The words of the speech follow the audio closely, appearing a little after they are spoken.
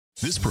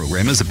This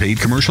program is a paid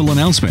commercial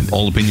announcement.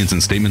 All opinions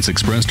and statements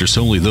expressed are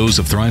solely those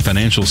of Thrive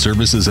Financial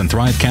Services and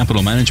Thrive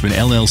Capital Management,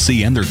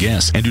 LLC, and their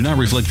guests, and do not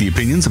reflect the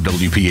opinions of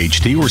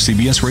WPHT or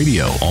CBS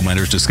Radio. All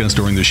matters discussed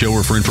during the show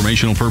are for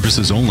informational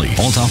purposes only.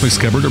 All topics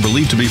covered are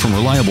believed to be from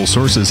reliable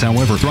sources.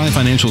 However, Thrive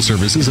Financial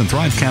Services and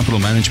Thrive Capital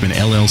Management,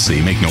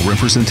 LLC, make no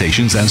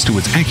representations as to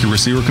its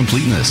accuracy or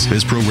completeness.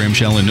 This program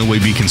shall in no way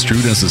be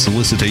construed as a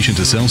solicitation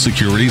to sell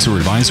securities or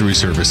advisory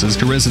services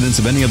to residents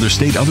of any other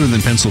state other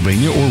than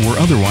Pennsylvania or where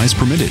otherwise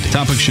permitted.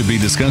 Topics should be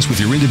discussed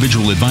with your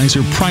individual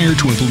advisor prior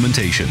to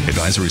implementation.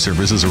 Advisory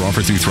services are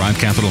offered through Thrive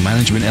Capital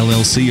Management,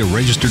 LLC, a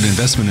registered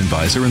investment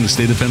advisor in the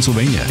state of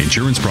Pennsylvania.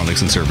 Insurance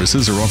products and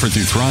services are offered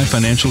through Thrive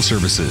Financial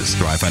Services.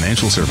 Thrive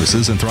Financial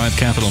Services and Thrive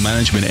Capital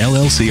Management,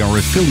 LLC are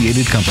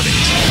affiliated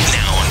companies.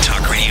 Now on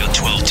Talk Radio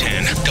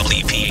 1210,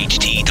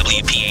 WPHT,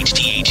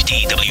 WPHT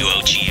HD,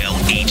 WOGL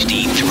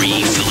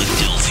HD3,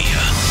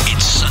 Philadelphia.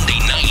 It's Sunday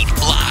night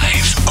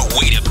live. A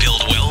way to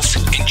build wealth,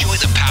 enjoy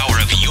the power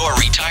of your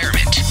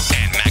retirement,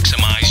 and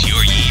maximize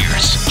your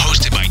years.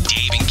 Hosted by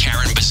Dave and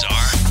Karen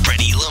Bazaar, Brett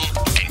Elam,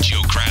 and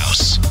Joe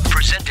Kraus.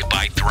 Presented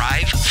by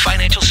Thrive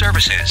Financial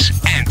Services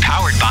and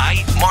powered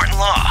by Martin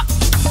Law.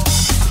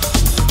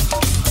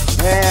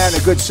 And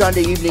a good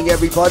Sunday evening,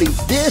 everybody.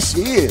 This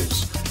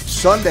is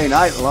Sunday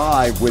Night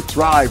Live with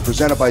Thrive,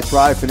 presented by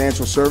Thrive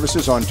Financial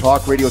Services on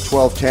Talk Radio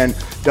 1210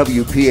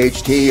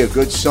 WPHT. A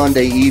good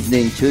Sunday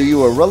evening to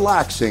you, a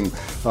relaxing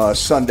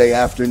Sunday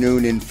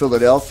afternoon in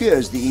Philadelphia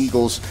as the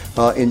Eagles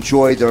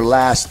enjoy their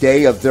last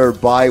day of their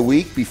bye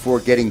week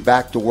before getting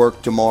back to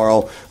work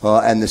tomorrow.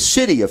 And the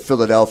city of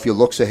Philadelphia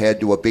looks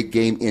ahead to a big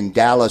game in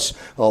Dallas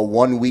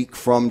 1 week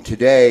from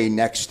today,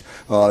 next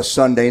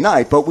Sunday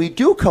night. But we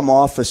do come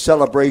off a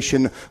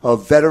celebration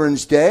of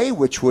Veterans Day,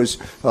 which was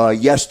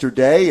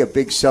yesterday, a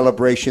big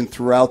celebration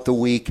throughout the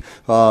week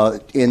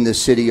in the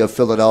city of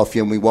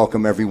Philadelphia. And we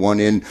welcome everyone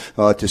in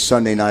to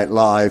Sunday Night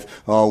Live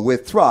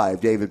with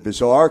Thrive. David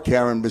Bazaar,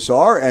 Karen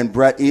Bazaar, and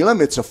Brett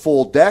Elam. It's a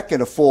full deck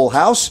and a full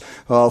house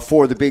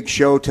for the big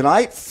show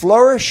tonight.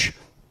 Flourish,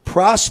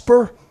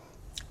 prosper,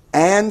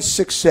 and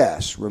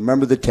success.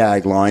 Remember the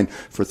tagline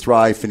for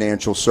Thrive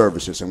Financial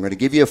Services. I'm going to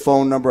give you a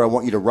phone number. I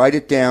want you to write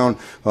it down.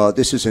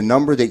 This is a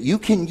number that you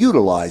can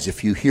utilize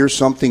if you hear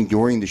something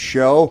during the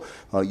show.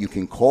 You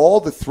can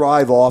call the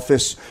Thrive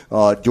office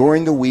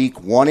during the week,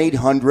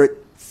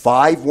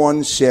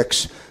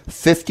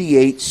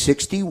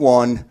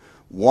 1-800-516-5861.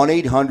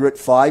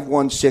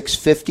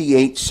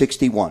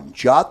 1-800-516-5861.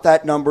 Jot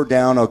that number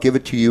down. I'll give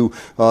it to you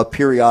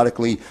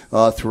periodically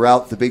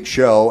throughout the big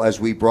show as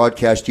we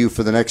broadcast you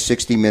for the next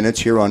 60 minutes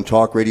here on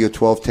Talk Radio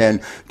 1210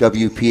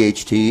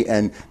 WPHT.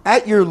 And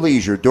at your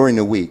leisure during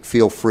the week,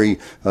 feel free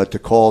to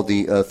call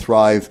the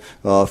Thrive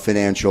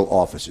Financial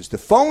offices. The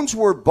phones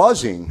were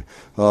buzzing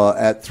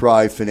at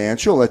Thrive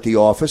Financial at the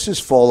offices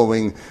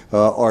following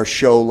our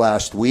show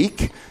last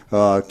week.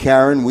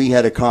 Karen, we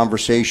had a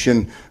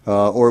conversation,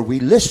 or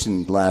we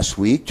listened last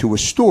week to a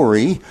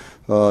story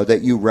that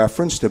you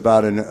referenced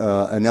about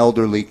an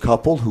elderly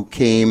couple who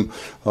came,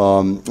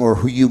 or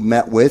who you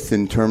met with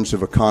in terms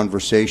of a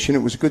conversation. It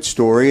was a good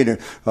story, and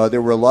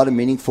there were a lot of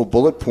meaningful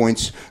bullet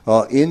points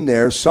in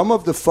there. Some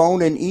of the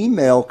phone and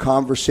email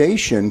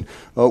conversation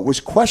was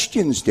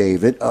questions,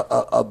 David,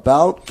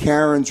 about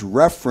Karen's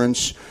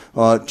reference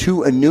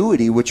to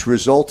annuity, which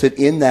resulted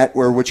in that,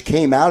 or which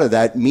came out of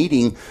that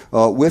meeting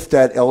with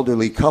that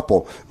elderly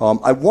couple.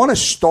 I want to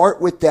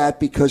start with that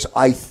because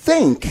I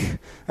think,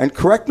 and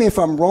correct me if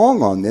I'm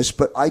wrong on this,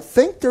 but I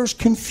think there's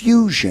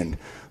confusion.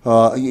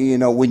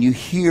 When you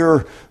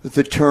hear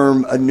the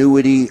term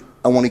annuity,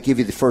 I want to give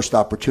you the first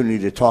opportunity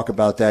to talk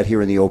about that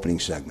here in the opening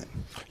segment.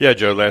 Yeah,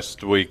 Joe,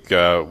 last week,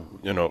 a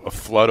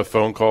flood of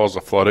phone calls,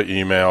 a flood of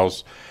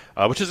emails,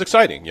 which is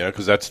exciting,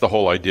 because that's the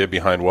whole idea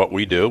behind what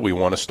we do. We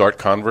want to start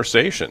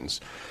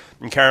conversations.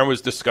 And Karen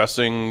was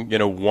discussing,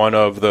 one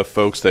of the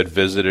folks that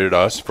visited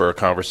us for a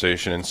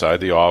conversation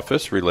inside the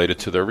office related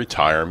to their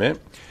retirement.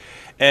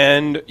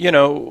 And,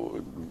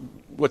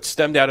 what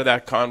stemmed out of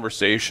that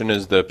conversation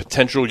is the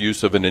potential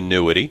use of an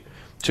annuity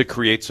to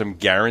create some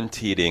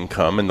guaranteed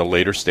income in the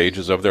later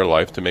stages of their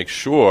life to make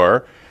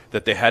sure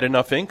that they had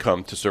enough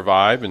income to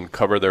survive and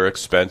cover their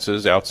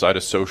expenses outside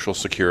of Social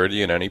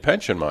Security and any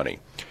pension money.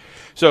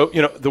 So,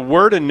 the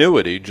word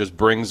annuity just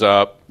brings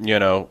up,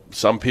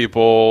 some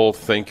people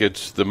think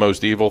it's the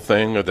most evil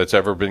thing that's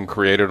ever been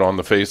created on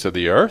the face of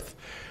the earth.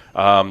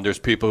 There's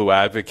people who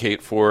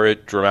advocate for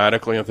it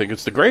dramatically and think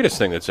it's the greatest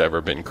thing that's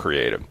ever been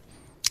created.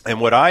 And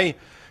what I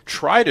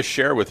try to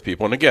share with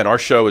people, and again, our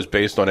show is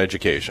based on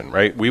education,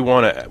 right? We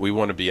want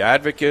to be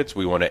advocates,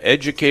 we want to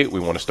educate, we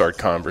want to start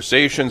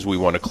conversations, we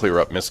want to clear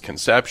up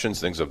misconceptions,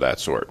 things of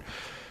that sort.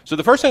 So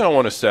the first thing I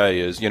want to say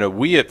is,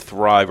 we at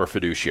Thrive are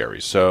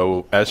fiduciaries.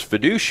 So as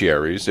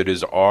fiduciaries, it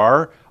is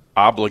our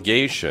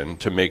obligation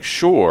to make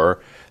sure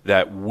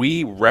that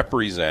we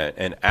represent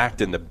and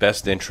act in the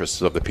best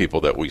interests of the people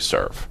that we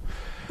serve.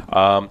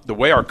 The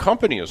way our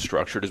company is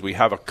structured is we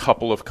have a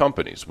couple of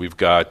companies. We've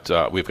got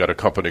a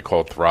company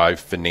called Thrive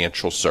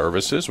Financial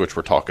Services, which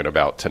we're talking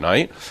about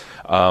tonight,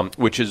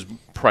 which is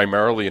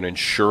primarily an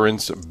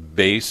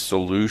insurance-based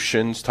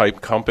solutions type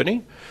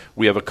company.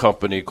 We have a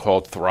company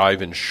called Thrive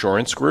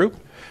Insurance Group,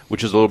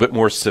 which is a little bit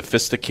more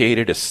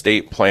sophisticated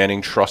estate planning,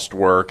 trust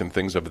work, and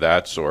things of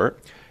that sort.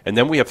 And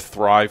then we have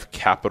Thrive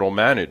Capital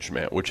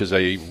Management, which is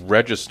a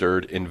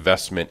registered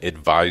investment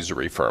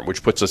advisory firm,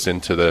 which puts us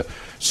into the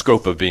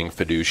scope of being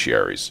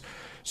fiduciaries.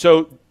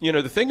 So,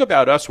 the thing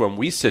about us when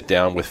we sit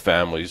down with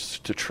families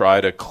to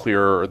try to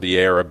clear the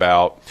air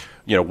about,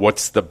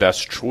 what's the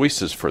best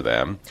choices for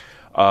them,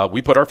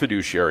 we put our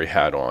fiduciary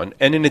hat on.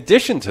 And in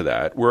addition to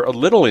that, we're a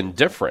little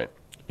indifferent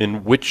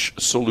in which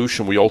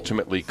solution we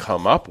ultimately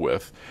come up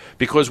with,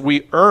 because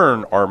we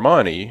earn our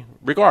money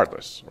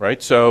regardless,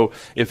 right? So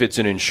if it's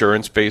an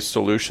insurance-based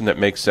solution that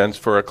makes sense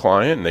for a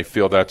client and they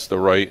feel that's the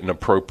right and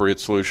appropriate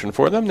solution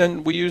for them,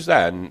 then we use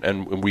that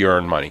and we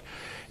earn money.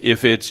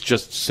 If it's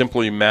just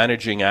simply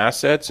managing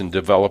assets and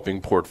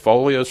developing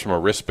portfolios from a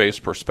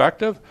risk-based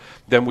perspective,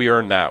 then we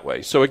earn that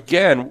way. So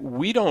again,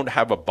 we don't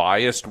have a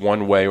bias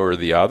one way or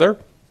the other,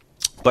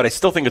 but I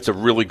still think it's a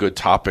really good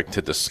topic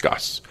to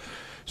discuss.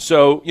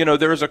 So,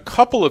 there's a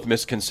couple of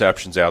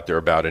misconceptions out there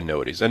about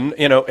annuities. And,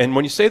 and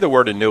when you say the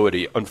word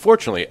annuity,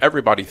 unfortunately,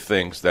 everybody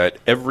thinks that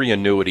every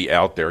annuity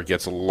out there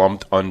gets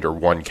lumped under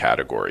one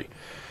category.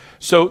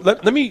 So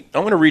I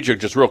want to read you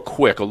just real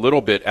quick a little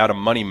bit out of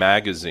Money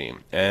Magazine.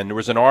 And there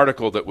was an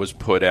article that was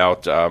put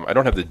out, I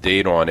don't have the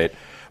date on it,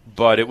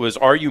 but it was,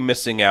 are you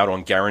missing out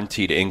on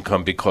guaranteed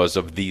income because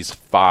of these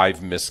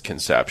 5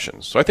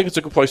 misconceptions? So I think it's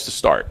a good place to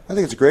start. I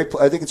think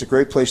it's a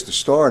great place to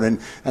start, and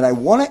I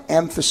want to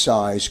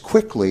emphasize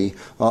quickly,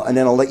 and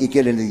then I'll let you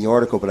get into the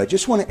article. But I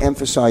just want to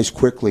emphasize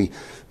quickly.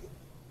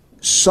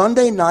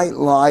 Sunday Night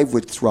Live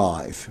with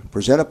Thrive,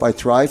 presented by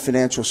Thrive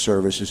Financial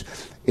Services,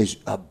 is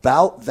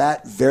about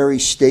that very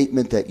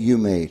statement that you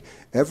made.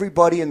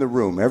 Everybody in the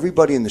room,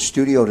 everybody in the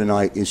studio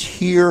tonight is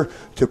here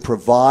to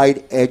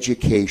provide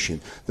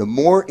education. The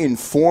more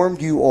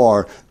informed you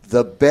are,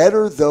 the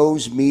better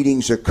those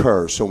meetings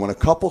occur. So when a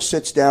couple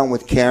sits down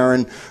with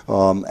Karen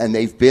and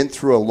they've been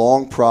through a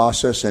long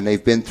process and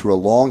they've been through a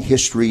long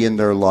history in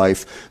their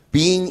life,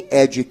 being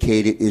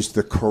educated is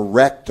the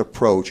correct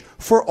approach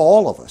for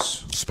all of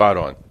us. Spot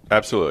on.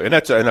 Absolutely. And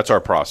that's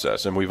our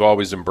process, and we've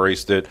always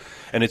embraced it,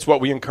 and it's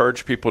what we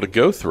encourage people to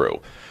go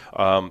through.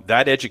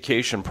 That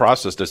education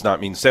process does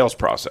not mean sales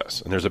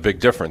process, and there's a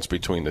big difference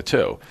between the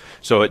two.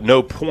 So at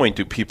no point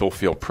do people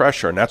feel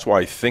pressure, and that's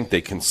why I think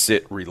they can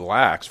sit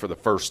relaxed for the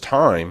first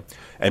time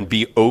and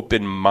be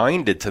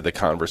open-minded to the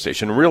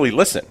conversation and really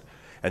listen.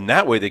 And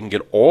that way they can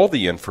get all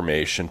the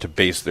information to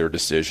base their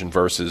decision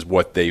versus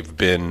what they've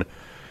been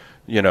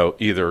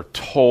either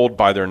told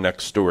by their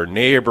next door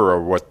neighbor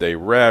or what they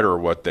read or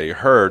what they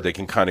heard. They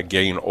can kind of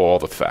gain all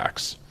the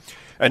facts.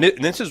 And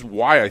this is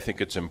why I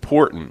think it's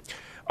important.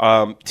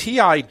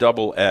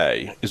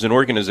 TIAA is an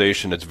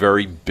organization that's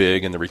very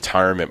big in the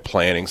retirement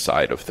planning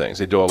side of things.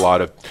 They do a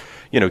lot of,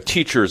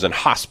 teachers and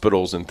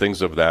hospitals and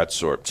things of that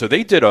sort. So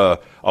they did a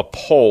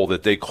poll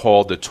that they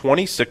called the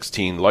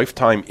 2016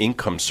 Lifetime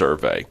Income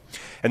Survey.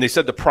 And they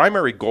said the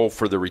primary goal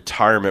for the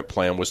retirement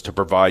plan was to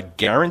provide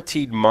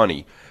guaranteed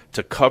money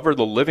to cover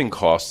the living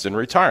costs in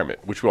retirement,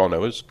 which we all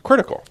know is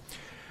critical.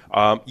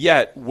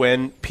 Yet,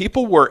 when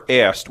people were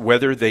asked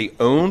whether they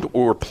owned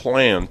or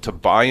planned to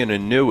buy an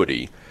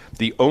annuity,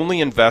 the only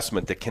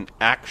investment that can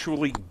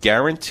actually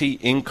guarantee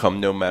income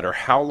no matter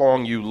how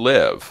long you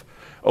live,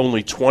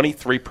 only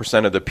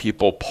 23% of the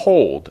people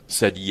polled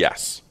said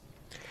yes.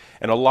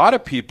 And a lot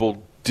of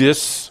people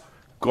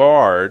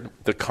discard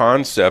the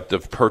concept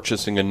of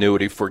purchasing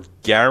annuity for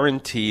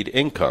guaranteed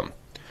income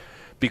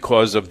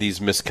because of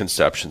these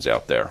misconceptions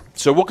out there.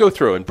 So we'll go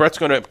through, and Brett's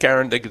going to,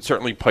 Karen, they could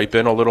certainly pipe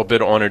in a little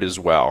bit on it as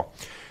well.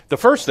 The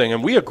first thing,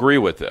 and we agree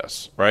with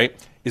this, right,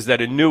 is that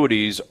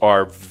annuities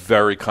are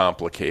very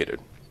complicated.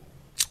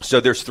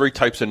 So there's 3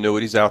 types of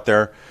annuities out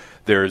there.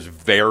 There's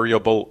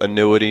variable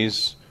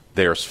annuities,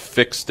 there's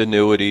fixed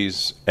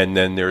annuities, and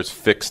then there's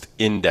fixed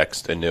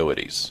indexed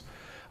annuities.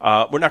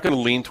 We're not going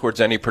to lean towards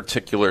any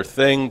particular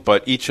thing,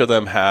 but each of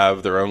them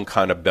have their own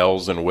kind of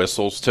bells and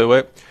whistles to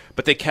it.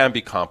 But they can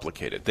be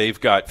complicated. They've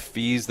got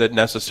fees that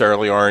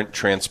necessarily aren't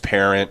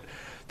transparent.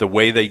 The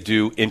way they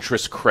do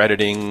interest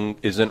crediting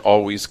isn't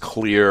always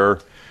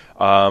clear.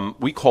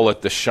 We call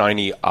it the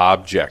shiny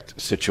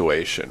object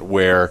situation,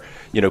 where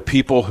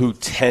people who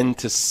tend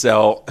to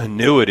sell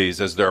annuities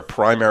as their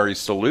primary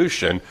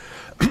solution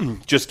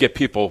just get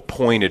people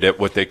pointed at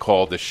what they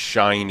call the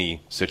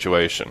shiny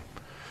situation.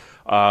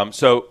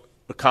 So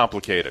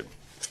complicated.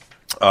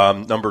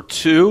 Number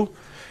 2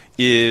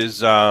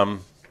 is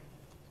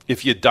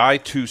if you die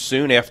too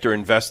soon after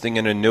investing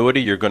in an annuity,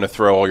 you're going to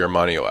throw all your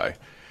money away.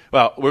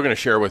 Well, we're going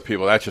to share with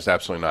people that's just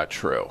absolutely not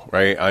true,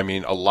 right? I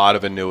mean, a lot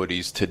of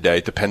annuities today,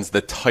 it depends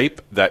the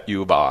type that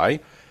you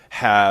buy,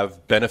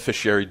 have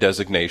beneficiary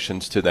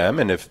designations to them.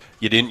 And if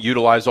you didn't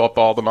utilize up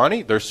all the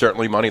money, there's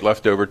certainly money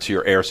left over to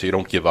your heir, so you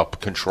don't give up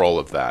control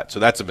of that. So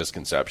that's a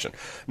misconception.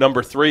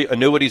 Number 3,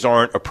 annuities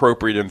aren't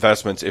appropriate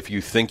investments if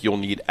you think you'll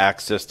need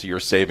access to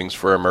your savings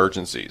for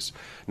emergencies.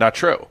 Not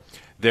true.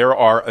 There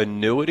are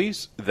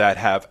annuities that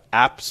have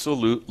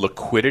absolute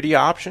liquidity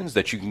options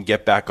that you can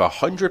get back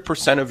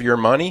 100% of your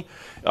money,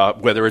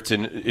 whether it's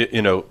in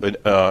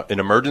an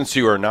emergency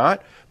or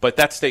not. But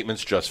that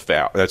statement's just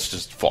that's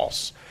just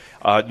false.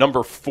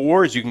 Number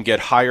 4 is you can get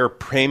higher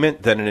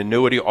payment than an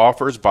annuity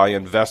offers by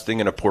investing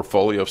in a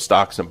portfolio of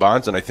stocks and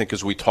bonds. And I think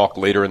as we talk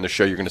later in the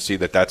show, you're going to see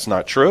that that's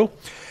not true.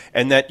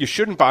 And that you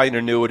shouldn't buy an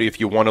annuity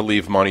if you want to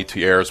leave money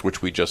to heirs,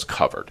 which we just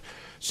covered.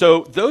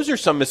 So those are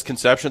some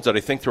misconceptions that I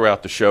think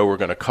throughout the show we're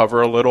going to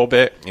cover a little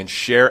bit and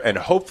share and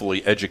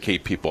hopefully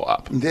educate people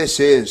up. This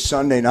is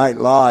Sunday Night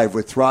Live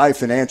with Thrive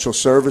Financial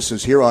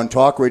Services here on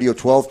Talk Radio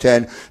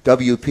 1210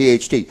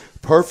 WPHT.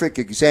 Perfect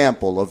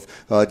example of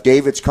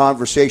David's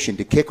conversation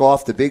to kick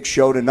off the big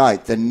show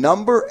tonight. The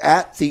number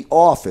at the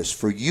office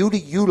for you to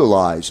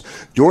utilize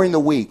during the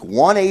week,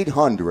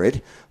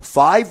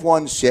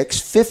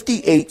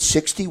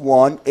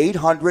 1-800-516-5861,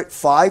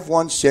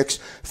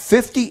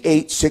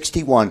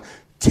 800-516-5861.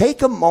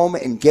 Take a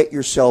moment and get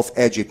yourself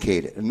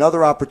educated.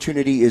 Another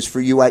opportunity is for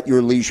you at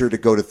your leisure to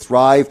go to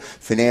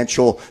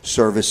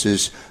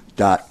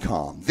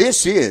ThriveFinancialServices.com.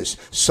 This is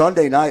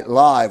Sunday Night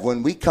Live.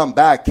 When we come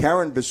back,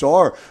 Karen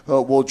Bazaar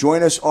will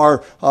join us.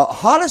 Our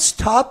hottest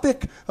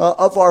topic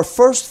of our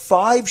first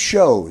 5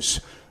 shows,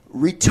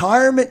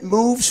 retirement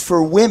moves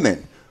for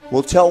women.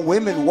 We'll tell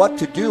women what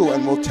to do,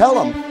 and we'll tell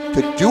them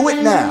to do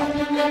it now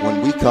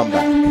when we come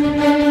back.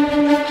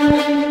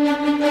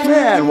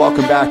 And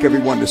welcome back,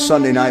 everyone, to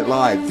Sunday Night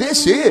Live.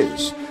 This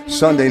is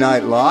Sunday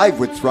Night Live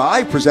with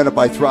Thrive, presented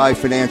by Thrive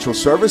Financial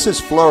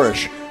Services.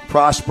 Flourish,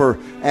 prosper,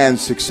 and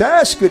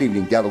success. Good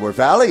evening, Delaware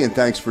Valley, and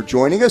thanks for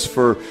joining us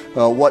for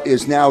what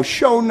is now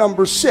show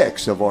number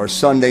 6 of our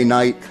Sunday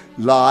Night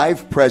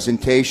Live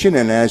presentation.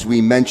 And as we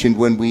mentioned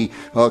when we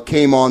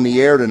came on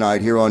the air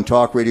tonight here on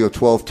Talk Radio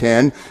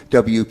 1210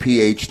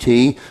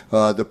 WPHT,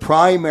 the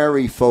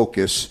primary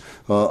focus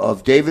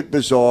of David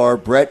Bazaar,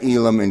 Brett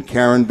Elam, and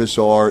Karen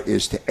Bazaar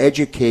is to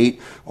educate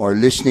our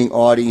listening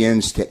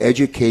audience, to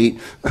educate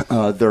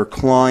their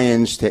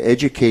clients, to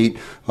educate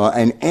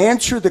and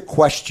answer the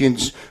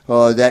questions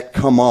that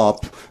come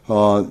up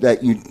that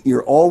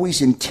you're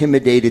always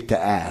intimidated to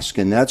ask.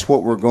 And that's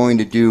what we're going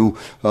to do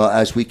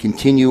as we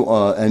continue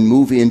and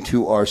move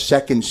into our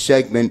second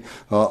segment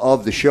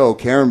of the show.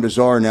 Karen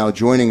Bazaar now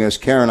joining us.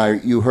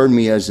 Karen, you heard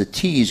me as a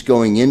tease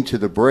going into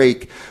the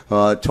break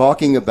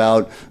talking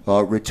about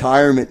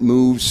retirement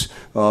moves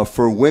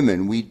for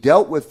women. We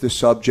dealt with the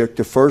subject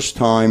the first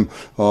time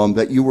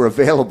that you were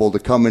available to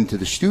come into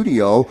the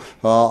studio.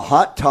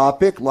 Hot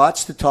topic,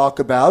 lots to talk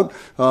about.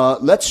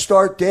 Let's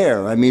start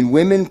there. I mean,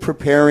 women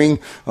preparing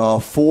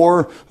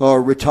for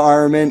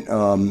retirement.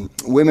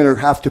 Women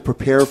have to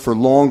prepare for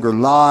longer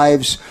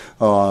lives,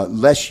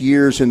 less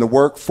years in the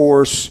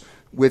workforce.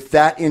 With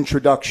that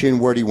introduction,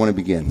 where do you want to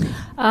begin?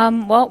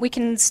 Well, we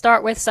can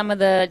start with some of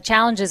the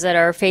challenges that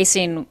are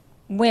facing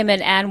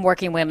women and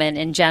working women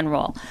in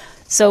general.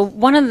 So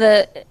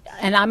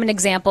and I'm an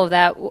example of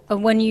that,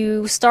 when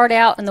you start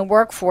out in the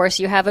workforce,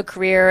 you have a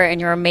career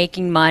and you're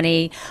making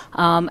money,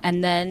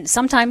 and then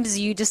sometimes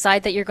you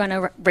decide that you're going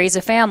to raise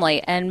a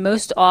family, and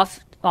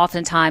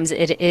oftentimes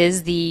it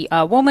is the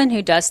woman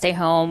who does stay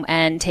home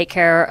and take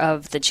care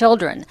of the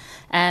children.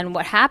 And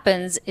what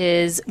happens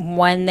is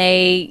when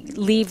they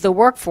leave the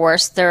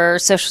workforce, their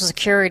Social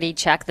Security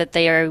check that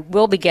they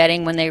will be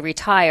getting when they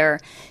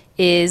retire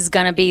is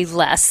going to be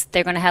less.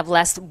 They're going to have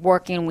less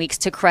working weeks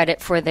to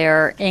credit for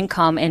their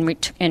income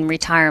in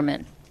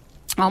retirement.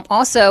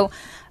 Also,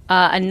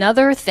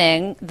 another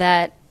thing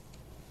that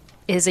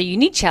is a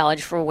unique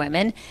challenge for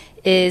women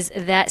is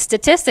that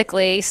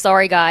statistically,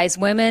 sorry guys,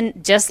 women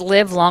just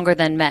live longer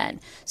than men.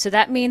 So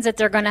that means that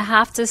they're going to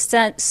have to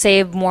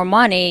save more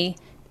money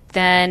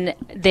than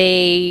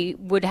they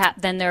would have,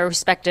 than their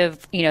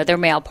respective, their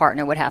male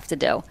partner would have to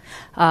do.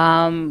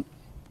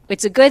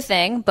 It's a good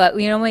thing, but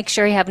make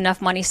sure you have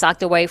enough money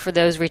socked away for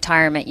those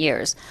retirement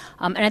years.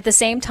 And at the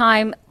same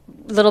time,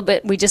 a little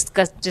bit we just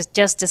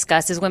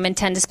discussed is women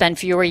tend to spend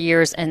fewer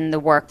years in the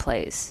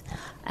workplace.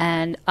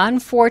 And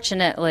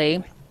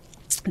unfortunately,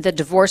 the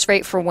divorce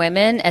rate for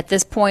women at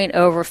this point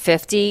over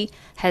 50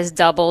 has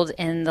doubled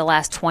in the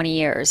last 20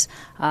 years.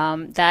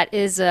 That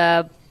is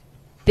a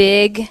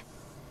big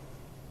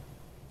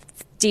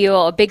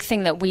deal, a big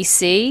thing that we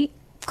see.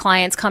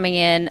 Clients coming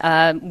in,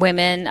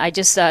 women. I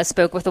just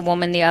spoke with a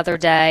woman the other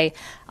day,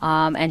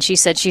 and she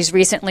said she's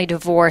recently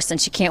divorced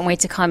and she can't wait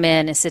to come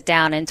in and sit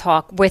down and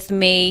talk with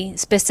me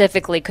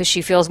specifically because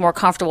she feels more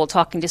comfortable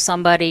talking to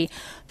somebody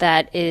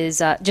that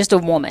is just a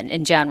woman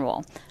in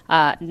general.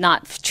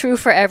 Not true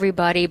for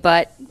everybody,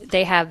 but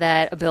they have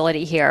that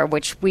ability here,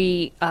 which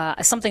is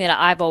something that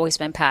I've always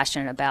been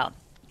passionate about.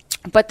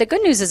 But the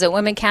good news is that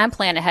women can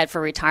plan ahead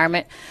for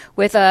retirement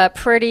with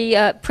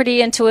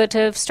pretty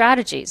intuitive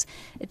strategies.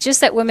 It's just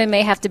that women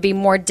may have to be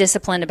more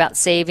disciplined about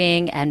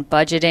saving and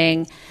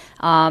budgeting.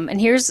 And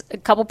here's a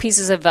couple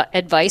pieces of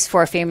advice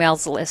for our female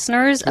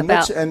listeners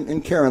about.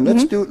 And Karen,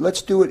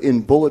 let's do it in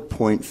bullet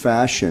point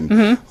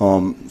fashion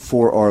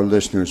for our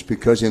listeners,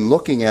 because in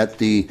looking at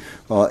the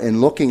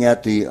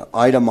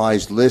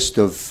itemized list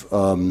of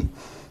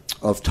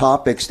of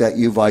topics that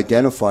you've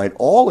identified,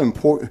 all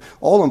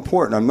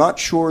important. I'm not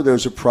sure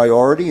there's a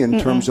priority in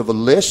terms of a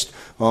list,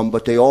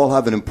 but they all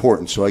have an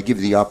importance. So I give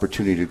you the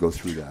opportunity to go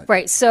through that.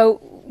 Right. So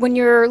when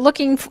you're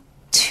looking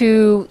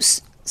to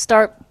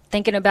start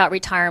thinking about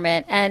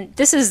retirement, and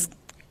this is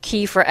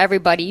key for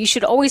everybody, you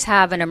should always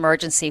have an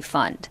emergency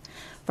fund.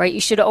 Right?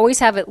 You should always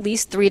have at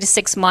least 3 to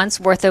 6 months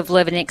worth of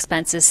living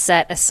expenses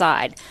set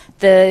aside.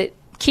 The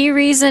key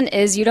reason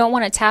is you don't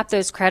want to tap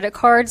those credit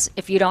cards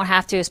if you don't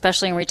have to,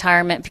 especially in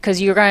retirement,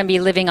 because you're going to be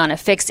living on a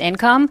fixed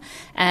income,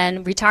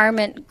 and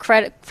retirement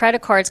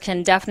credit cards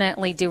can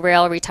definitely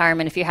derail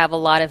retirement if you have a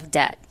lot of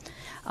debt.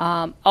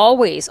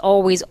 Always,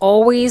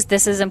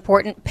 this is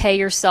important, pay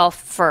yourself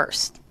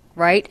first,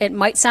 right? It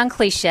might sound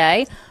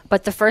cliche,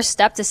 but the first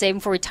step to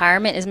saving for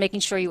retirement is making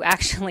sure you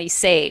actually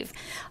save.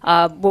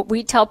 What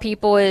we tell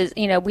people is,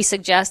 we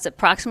suggest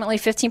approximately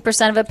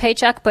 15% of a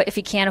paycheck, but if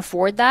you can't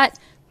afford that,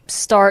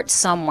 start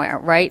somewhere,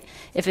 right?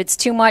 If it's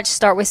too much,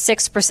 start with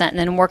 6% and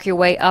then work your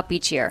way up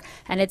each year.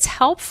 And it's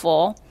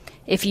helpful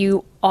if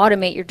you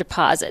automate your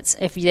deposits.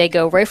 If they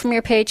go right from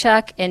your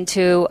paycheck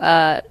into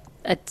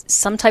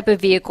some type of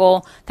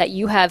vehicle that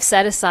you have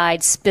set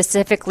aside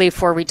specifically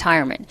for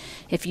retirement.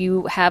 If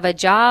you have a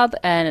job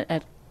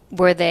and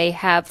where they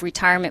have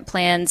retirement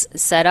plans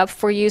set up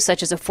for you,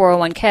 such as a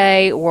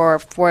 401k or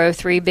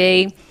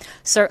 403b,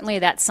 certainly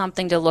that's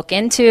something to look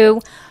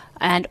into.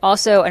 And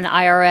also an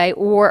IRA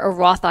or a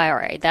Roth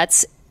IRA.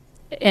 That's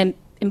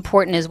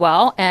important as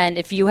well. And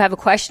if you have a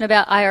question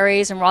about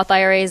IRAs and Roth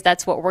IRAs,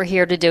 that's what we're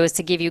here to do, is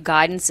to give you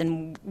guidance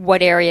in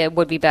what area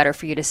would be better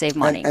for you to save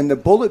money. And the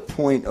bullet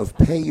point of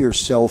pay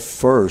yourself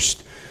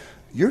first,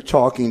 you're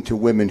talking to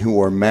women who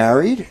are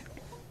married,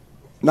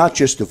 not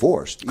just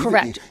divorced.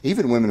 Correct.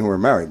 Even women who are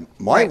married.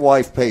 My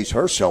wife pays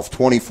herself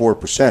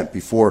 24%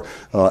 before,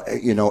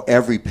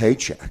 every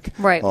paycheck.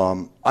 Right.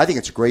 I think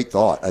it's a great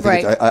thought.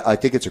 I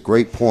think it's a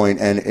great point,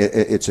 and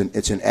it's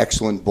an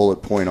excellent bullet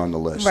point on the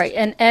list. Right.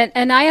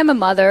 And I am a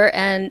mother,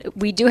 and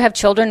we do have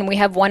children. We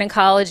have one in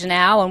college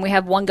now, and we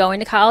have one going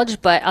to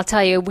college. But I'll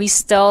tell you,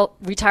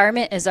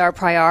 retirement is our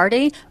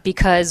priority,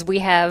 because we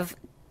have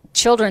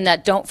children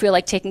that don't feel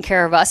like taking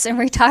care of us in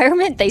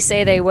retirement. They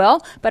say they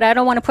will, but I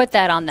don't want to put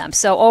that on them.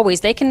 So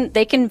always they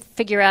can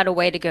figure out a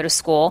way to go to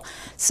school.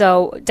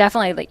 So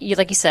definitely,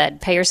 like you said,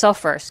 pay yourself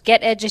first.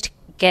 Get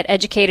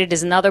educated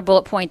is another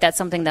bullet point. That's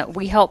something that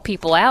we help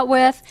people out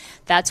with.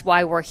 That's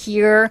why we're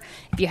here.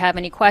 If you have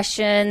any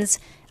questions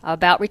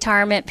about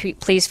retirement,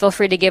 please feel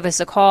free to give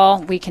us a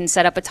call. We can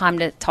set up a time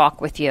to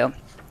talk with you.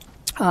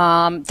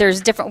 There's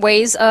different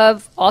ways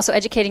of also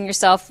educating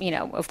yourself.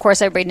 Of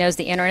course, everybody knows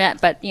the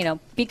internet, but,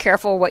 be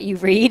careful what you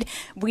read.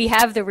 We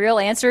have the real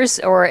answers,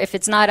 or if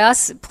it's not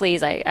us,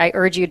 please, I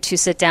urge you to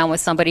sit down with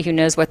somebody who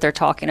knows what they're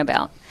talking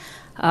about.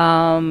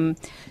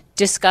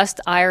 Discussed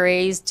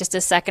IRAs just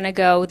a second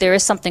ago. There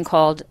is something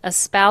called a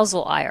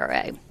spousal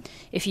IRA.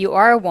 If you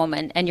are a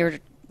woman and you're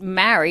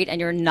married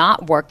and you're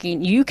not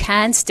working, you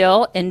can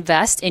still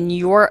invest in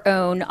your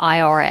own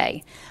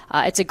IRA.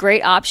 It's a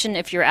great option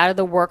if you're out of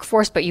the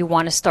workforce, but you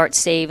want to start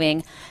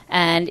saving.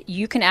 And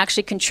you can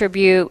actually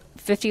contribute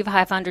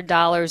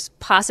 $5,500,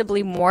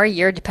 possibly more a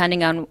year,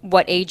 depending on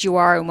what age you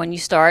are and when you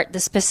start.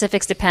 The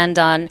specifics depend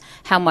on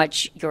how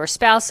much your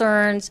spouse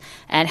earns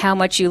and how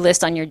much you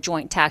list on your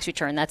joint tax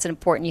return. That's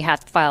important. You have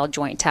to file a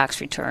joint tax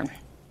return.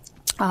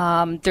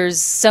 There's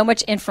so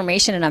much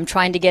information, and I'm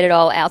trying to get it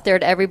all out there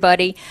to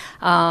everybody.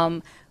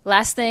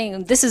 Last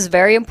thing, this is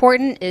very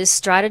important, is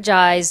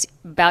strategize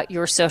about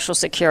your Social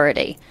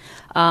Security.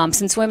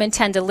 Since women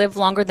tend to live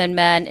longer than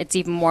men, it's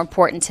even more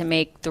important to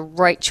make the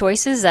right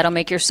choices that'll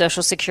make your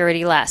Social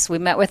Security last. We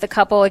met with a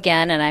couple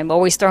again, and I'm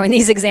always throwing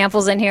these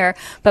examples in here,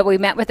 but we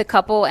met with a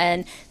couple,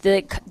 and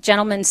the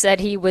gentleman said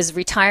he was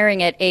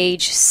retiring at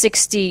age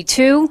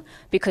 62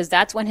 because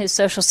that's when his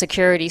Social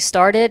Security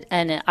started,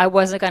 and I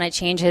wasn't going to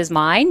change his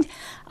mind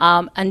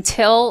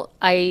until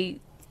I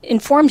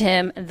informed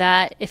him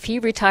that if he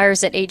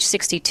retires at age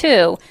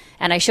 62,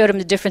 and I showed him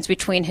the difference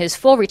between his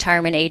full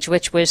retirement age,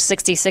 which was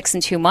 66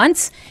 and 2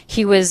 months,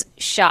 he was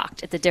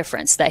shocked at the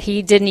difference, that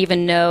he didn't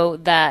even know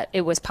that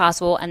it was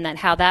possible, and that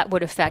how that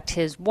would affect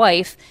his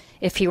wife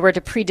if he were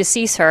to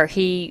predecease her.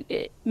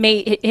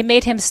 It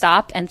made him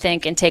stop and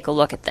think and take a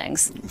look at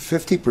things.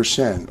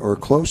 50% or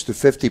close to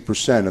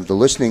 50% of the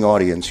listening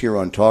audience here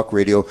on Talk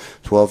Radio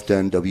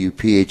 1210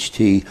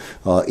 WPHT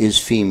is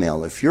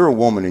female. If you're a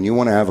woman and you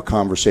want to have a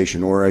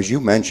conversation, or as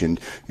you mentioned,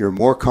 you're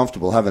more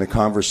comfortable having a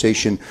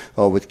conversation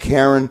with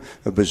Karen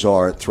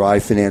Bazar at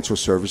Thrive Financial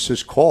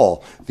Services,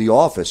 call the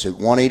office at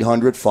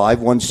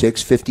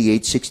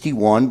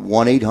 1-800-516-5861,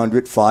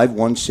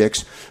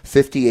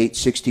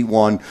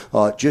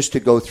 1-800-516-5861, just to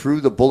go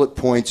through the bullet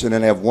points. And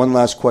then I have one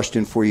last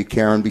question for you,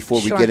 Karen,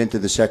 before we get into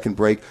the second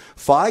break.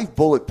 5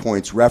 bullet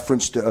points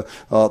referenced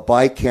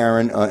by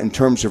Karen in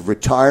terms of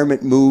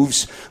retirement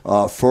moves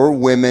for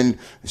women.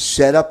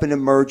 Set up an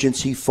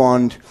emergency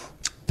fund.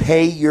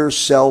 Pay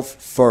yourself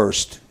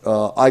first.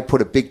 I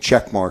put a big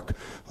check mark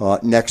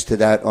next to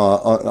that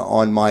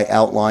on my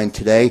outline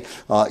today.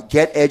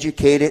 Get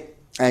educated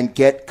and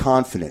get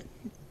confident.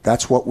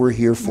 That's what we're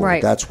here for.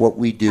 Right. That's what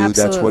we do.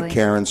 Absolutely. That's what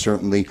Karen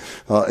certainly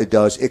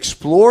does.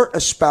 Explore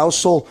a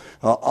spousal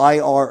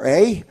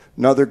IRA.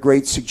 Another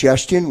great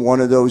suggestion.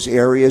 One of those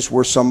areas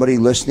where somebody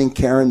listening,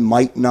 Karen,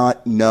 might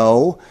not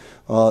know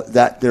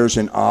that there's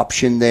an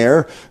option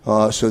there.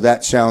 So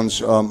that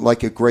sounds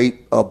like a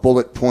great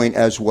bullet point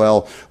as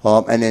well.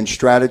 And then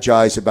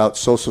strategize about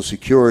Social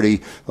Security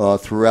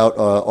throughout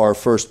our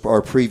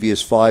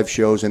previous 5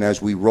 shows. And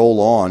as we roll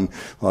on,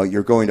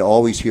 you're going to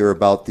always hear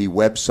about the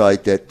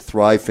website that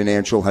Thrive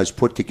Financial has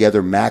put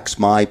together,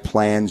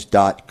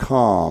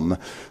 maxmyplans.com.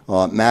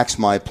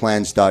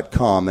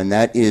 maxmyplans.com, and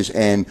that is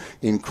an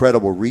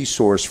incredible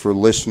resource for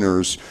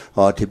listeners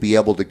to be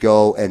able to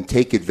go and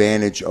take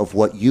advantage of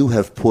what you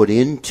have put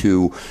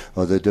into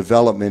the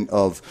development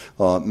of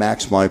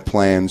Max My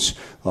Plans.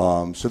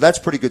 So that's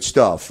pretty good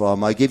stuff.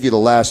 I give you the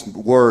last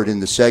word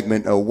in the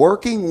segment.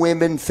 Working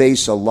women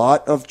face a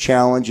lot of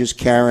challenges,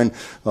 Karen.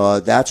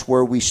 That's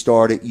where we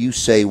started. You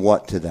say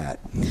what to that?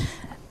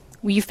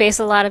 You face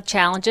a lot of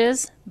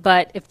challenges,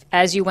 but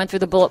as you went through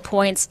the bullet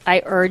points,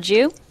 I urge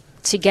you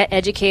to get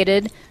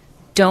educated.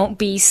 Don't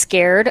be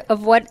scared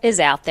of what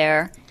is out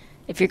there.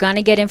 If you're going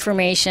to get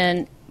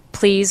information,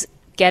 please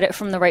get it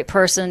from the right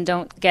person.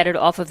 Don't get it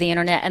off of the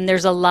internet. And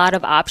there's a lot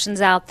of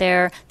options out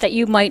there that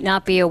you might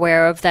not be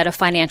aware of that a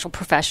financial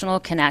professional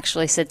can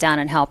actually sit down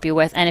and help you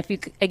with. And if you,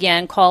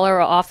 again, call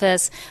our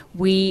office,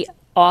 we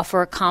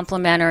offer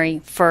complimentary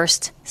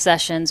first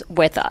sessions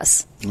with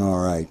us. All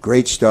right.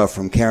 Great stuff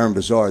from Karen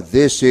Bazaar.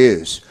 This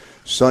is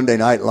Sunday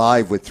Night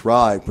Live with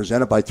Thrive,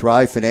 presented by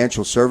Thrive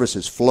Financial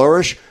Services.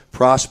 Flourish,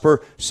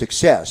 prosper,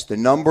 success. The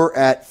number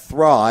at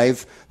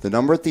Thrive, the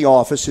number at the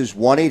office is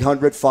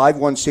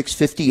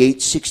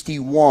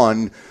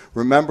 1-800-516-5861.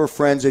 Remember,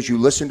 friends, as you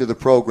listen to the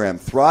program,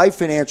 Thrive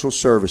Financial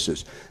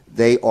Services,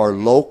 they are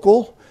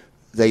local,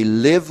 they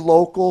live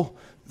local,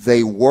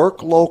 they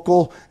work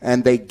local,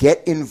 and they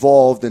get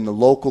involved in the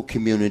local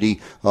community.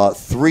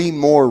 3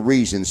 more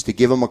reasons to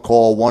give them a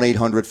call,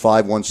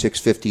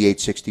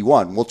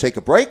 1-800-516-5861. We'll take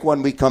a break.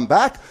 When we come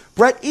back,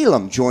 Brett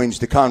Elam joins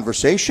the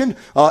conversation.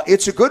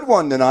 It's a good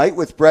one tonight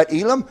with Brett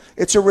Elam.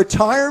 It's a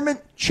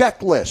retirement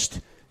checklist.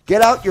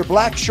 Get out your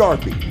black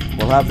Sharpie.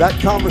 We'll have that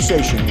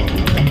conversation when we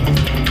come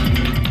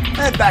back.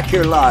 And back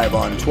here live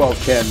on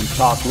 1210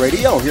 Talk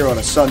Radio here on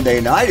a Sunday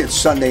night. It's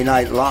Sunday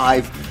Night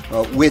Live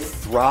with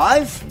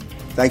Thrive.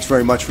 Thanks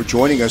very much for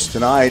joining us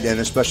tonight, and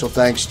a special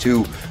thanks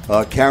to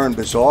Karen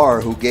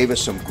Bazaar, who gave us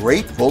some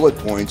great bullet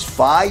points,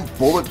 5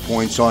 bullet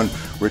points on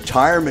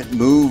retirement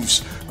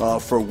moves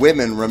for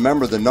women.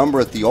 Remember, the number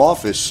at the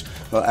office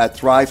at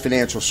Thrive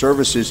Financial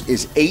Services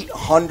is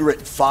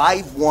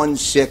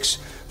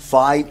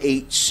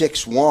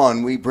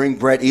 800-516-5861. We bring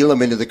Brett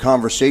Elam into the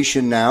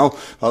conversation now,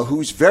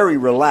 who's very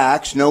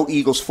relaxed. No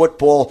Eagles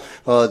football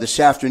this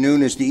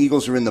afternoon as the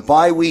Eagles are in the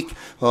bye week.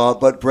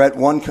 But Brett,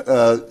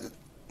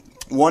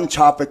 one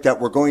topic that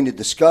we're going to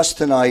discuss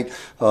tonight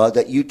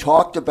that you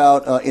talked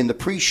about in the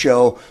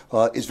pre-show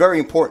is very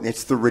important.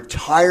 It's the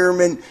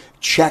retirement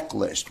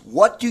checklist.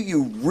 What do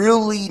you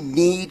really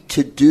need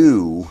to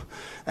do,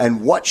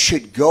 and what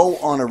should go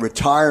on a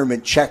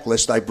retirement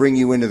checklist? I bring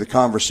you into the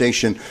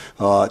conversation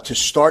to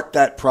start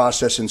that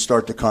process and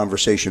start the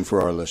conversation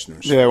for our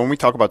listeners. Yeah, when we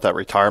talk about that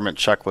retirement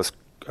checklist,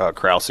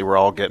 Krause, we're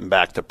all getting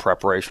back to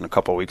preparation. A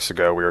couple of weeks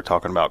ago, we were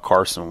talking about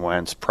Carson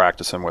Wentz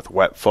practicing with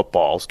wet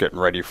footballs, getting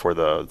ready for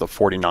the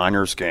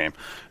 49ers game.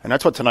 And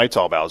that's what tonight's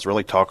all about, is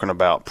really talking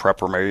about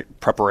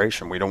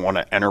preparation. We don't want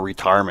to enter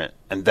retirement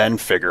and then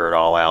figure it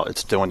all out.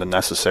 It's doing the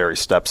necessary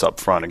steps up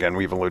front. Again,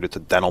 we've alluded to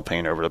dental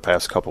pain over the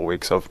past couple of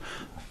weeks of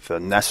the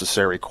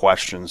necessary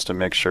questions to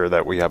make sure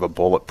that we have a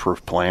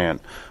bulletproof plan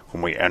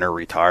when we enter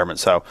retirement.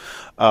 So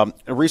a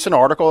recent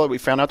article that we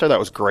found out there that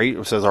was great.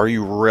 It says, "Are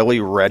you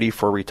really ready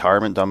for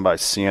retirement?" done by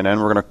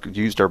CNN. We're going to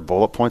use their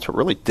bullet points, but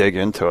really dig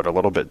into it a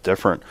little bit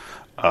different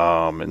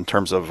in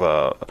terms of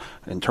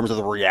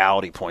the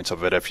reality points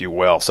of it, if you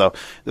will. So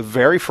the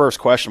very first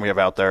question we have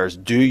out there is,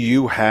 do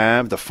you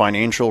have the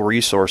financial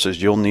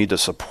resources you'll need to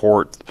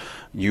support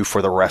you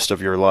for the rest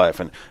of your life?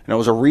 And it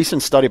was a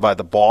recent study by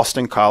the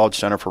Boston College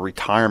Center for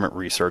Retirement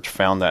Research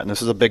found that, and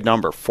this is a big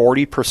number,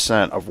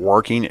 40% of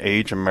working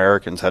age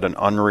Americans had an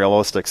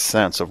unrealistic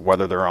sense of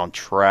whether they're on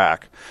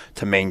track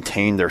to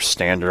maintain their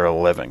standard of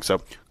living.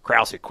 So,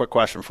 Krause, quick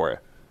question for you.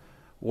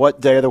 What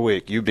day of the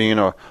week, you being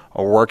a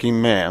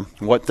working man,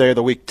 what day of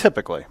the week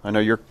typically, I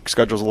know your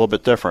schedule's a little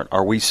bit different,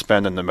 are we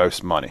spending the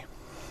most money?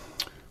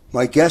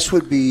 My guess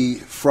would be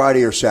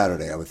Friday or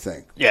Saturday, I would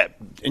think. Yeah,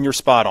 and you're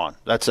spot on.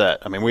 That's it.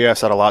 I mean, we ask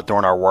that a lot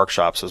during our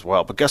workshops as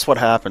well. But guess what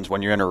happens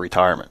when you enter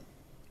retirement?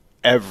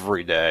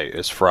 Every day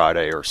is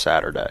Friday or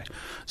Saturday.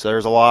 So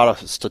there's a lot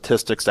of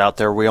statistics out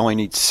there. We only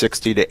need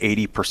 60 to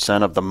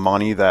 80% of the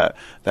money that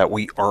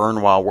we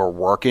earn while we're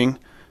working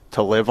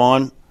to live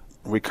on.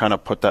 We kind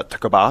of put that to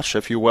kibosh,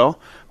 if you will,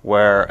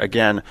 where,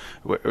 again,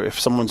 if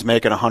someone's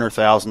making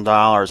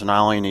 $100,000 and I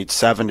only need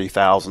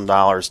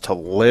 $70,000 to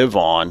live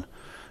on,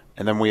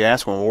 And then we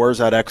ask, well, where's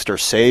that extra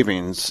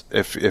savings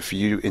if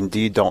you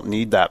indeed don't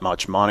need that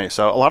much money?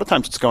 So a lot of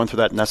times it's going through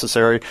that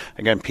necessary.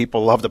 Again,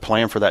 people love to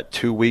plan for that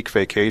 2-week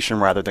vacation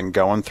rather than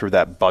going through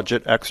that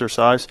budget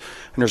exercise.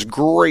 And there's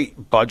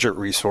great budget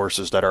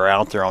resources that are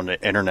out there on the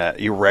internet.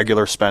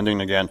 Irregular spending,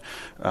 again,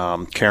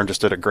 Karen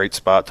just did a great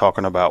spot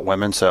talking about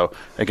women. So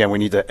again, we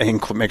need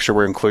to make sure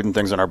we're including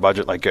things in our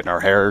budget like getting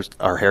our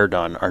hair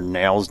done, our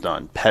nails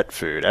done, pet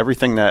food,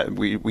 everything that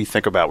we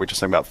think about. We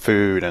just think about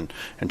food and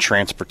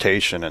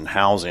transportation and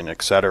housing,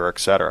 et cetera, et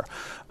cetera.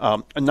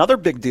 Another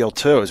big deal,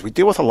 too, is we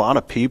deal with a lot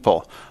of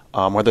people,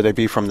 whether they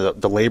be from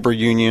the labor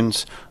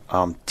unions,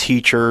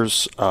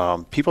 teachers,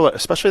 people,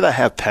 especially that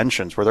have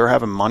pensions, where they're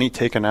having money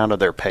taken out of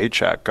their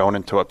paycheck, going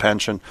into a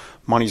pension,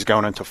 money's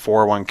going into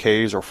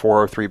 401ks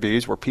or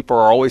 403bs, where people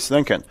are always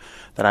thinking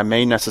that I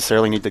may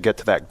necessarily need to get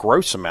to that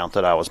gross amount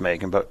that I was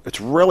making, but it's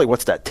really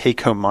what's that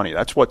take-home money.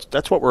 That's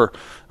what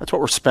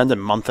we're spending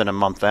month in and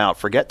month out.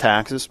 Forget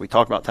taxes. We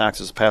talked about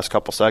taxes the past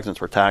couple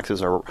segments, where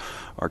taxes are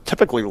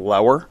typically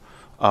lower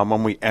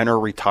when we enter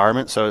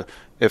retirement. So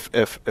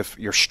if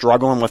you're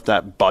struggling with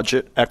that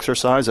budget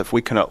exercise, if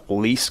we can at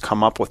least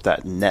come up with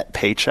that net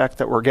paycheck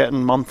that we're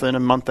getting month in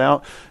and month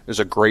out, is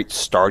a great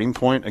starting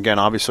point. Again,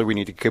 obviously we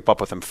need to keep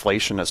up with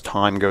inflation as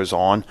time goes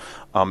on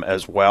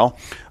as well.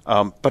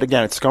 But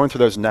again, it's going through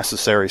those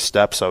necessary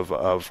steps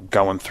of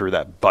going through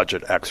that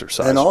budget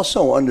exercise. And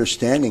also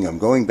understanding them,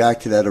 going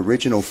back to that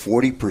original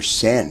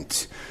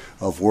 40%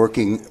 of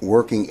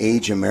working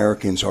age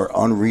Americans are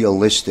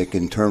unrealistic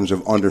in terms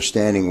of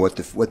understanding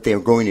what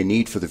they're going to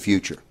need for the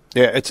future.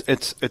 Yeah,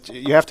 it's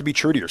you have to be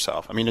true to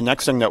yourself. I mean, the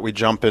next thing that we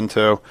jump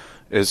into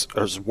is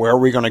where are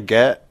we going to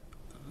get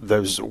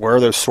where are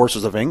those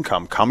sources of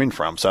income coming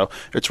from? So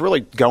it's really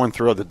going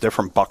through the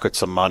different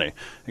buckets of money.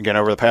 Again,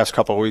 over the past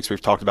couple of weeks,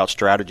 we've talked about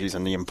strategies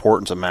and the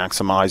importance of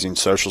maximizing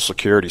Social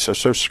Security. So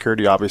Social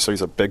Security obviously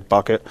is a big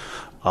bucket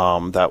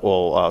that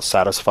will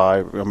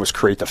satisfy, almost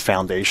create the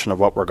foundation of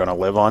what we're going to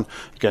live on.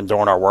 Again,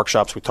 during our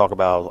workshops, we talk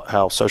about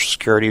how Social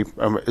Security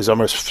is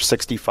almost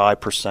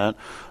 65%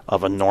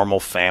 of a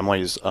normal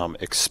family's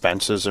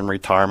expenses in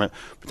retirement.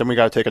 But then we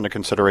got to take into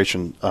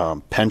consideration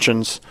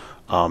pensions,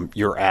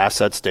 your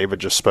assets. David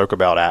just spoke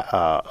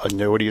about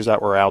annuities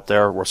that were out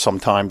there, where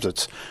sometimes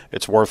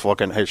it's worth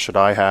looking, hey, should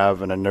I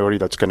have an annuity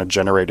that's going to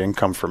generate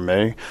income for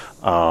me,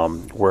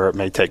 where it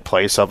may take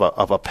place of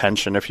a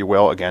pension, if you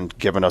will, again,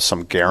 giving us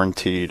some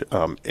guaranteed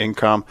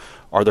income.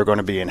 Are there going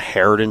to be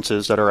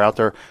inheritances that are out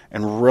there?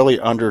 And really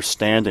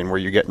understanding where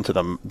you get into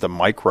the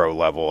micro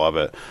level of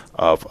it,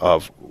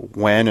 of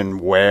when and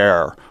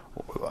where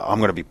I'm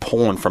going to be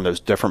pulling from those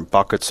different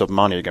buckets of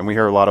money. Again, we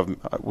hear a lot of,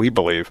 we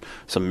believe,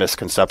 some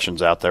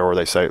misconceptions out there where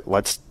they say,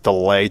 let's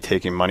delay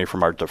taking money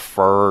from our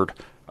deferred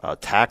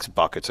tax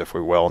buckets, if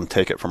we will, and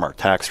take it from our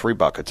tax-free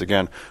buckets.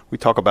 Again, we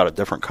talk about a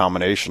different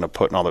combination of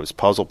putting all those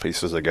puzzle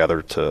pieces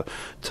together to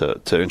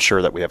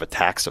ensure that we have a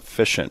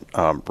tax-efficient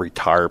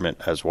retirement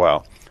as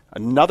well.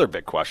 Another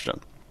big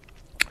question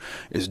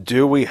is,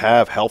 do we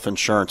have health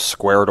insurance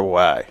squared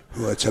away?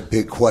 Well, that's a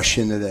big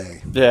question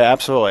today. Yeah,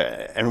 absolutely.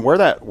 And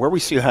where we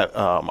see that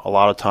a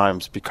lot of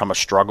times become a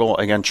struggle,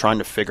 again, trying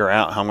to figure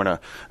out how I'm going to,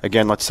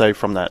 again, let's say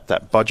from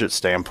that budget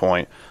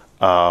standpoint,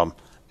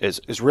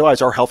 is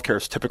realize our healthcare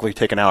is typically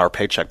taken out of our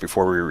paycheck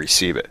before we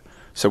receive it.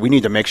 So we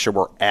need to make sure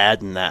we're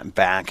adding that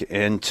back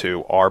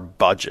into our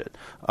budget.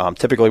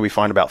 Typically, we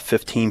find about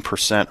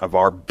 15% of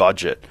our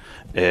budget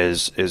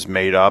is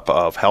made up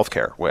of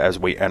healthcare as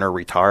we enter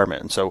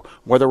retirement. And so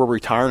whether we're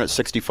retiring at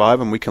 65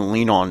 and we can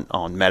lean on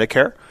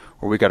Medicare,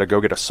 or we got to go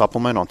get a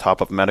supplement on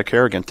top of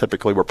Medicare, again,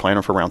 typically we're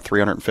planning for around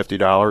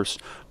 $350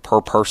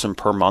 per person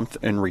per month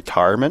in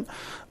retirement.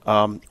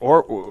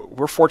 Or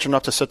we're fortunate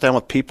enough to sit down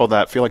with people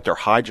that feel like they're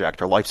hijacked,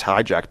 their life's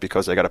hijacked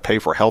because they got to pay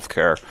for health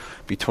care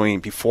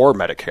before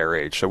Medicare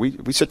age. So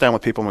we sit down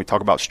with people and we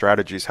talk about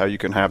strategies, how you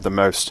can have the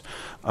most,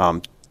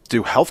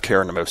 do health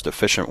care in the most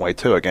efficient way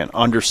too. Again,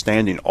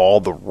 understanding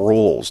all the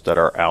rules that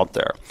are out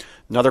there.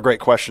 Another great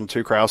question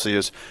too,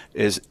 Krause,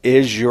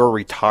 is your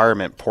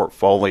retirement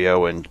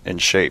portfolio in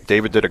shape?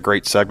 David did a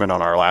great segment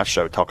on our last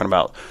show talking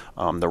about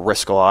the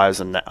risk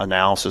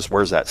analysis.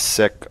 Where's that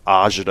SICK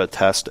agita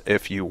test,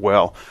 if you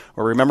will?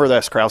 Well, remember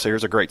this, Krause,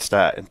 here's a great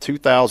stat. In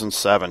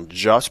 2007,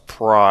 just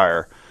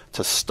prior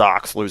to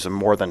stocks losing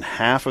more than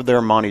half of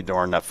their money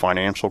during that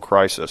financial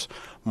crisis,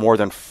 more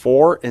than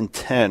 4 in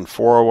 10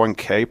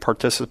 401k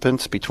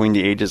participants between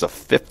the ages of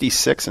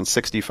 56 and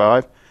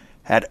 65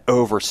 had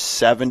over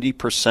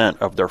 70%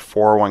 of their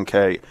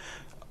 401k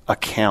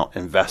account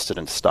invested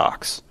in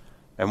stocks.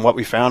 And what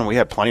we found, and we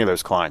had plenty of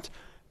those clients,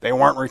 they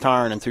weren't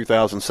retiring in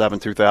 2007,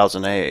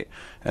 2008.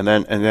 And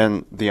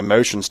then the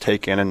emotions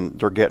take in and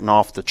they're getting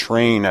off the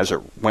train as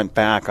it went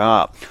back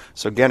up.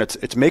 So again,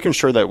 it's making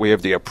sure that we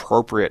have the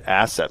appropriate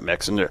asset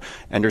mix, and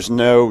there's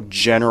no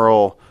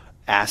general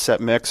asset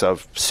mix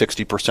of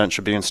 60%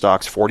 should be in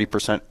stocks,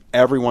 40%.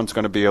 Everyone's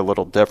going to be a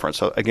little different.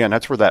 So again,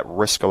 that's where that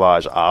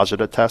risk-alage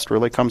agita test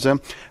really comes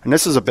in. And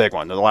this is a big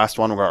one. The last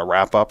one we're going to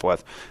wrap up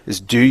with is,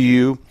 do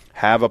you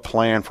have a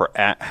plan for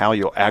how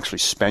you'll actually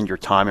spend your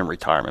time in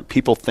retirement?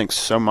 People think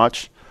so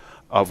much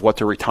of what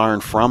they're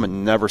retiring from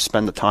and never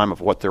spend the time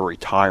of what they're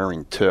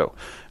retiring to.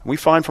 We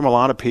find from a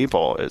lot of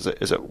people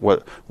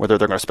whether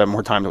they're going to spend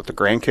more time with the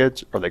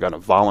grandkids or they're going to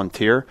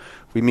volunteer.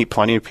 We meet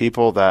plenty of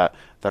people that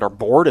are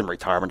bored in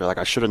retirement. They're like,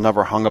 I should have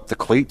never hung up the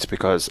cleats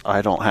because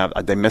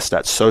they miss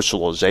that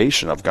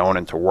socialization of going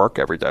into work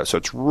every day. So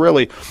it's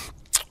really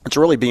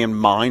being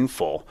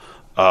mindful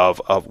of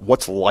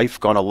what's life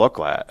going to look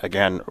like.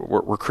 Again,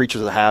 we're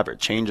creatures of habit.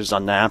 Change is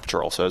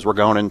unnatural. So as we're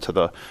going into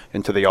the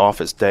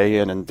office day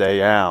in and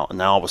day out, and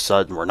now all of a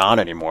sudden we're not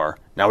anymore.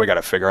 Now we got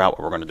to figure out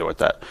what we're going to do with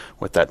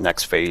that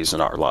next phase in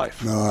our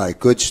life. All right,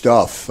 good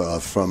stuff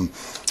from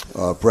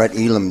Brett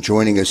Elam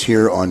joining us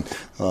here on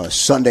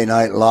Sunday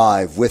Night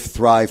Live with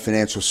Thrive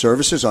Financial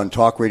Services on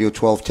Talk Radio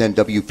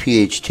 1210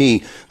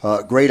 WPHT.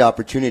 Great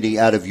opportunity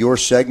out of your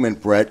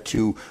segment, Brett,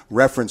 to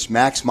reference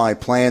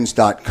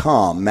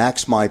MaxMyPlans.com.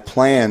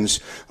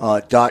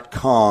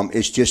 MaxMyPlans.com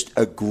is just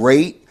a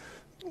great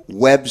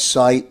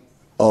website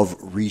of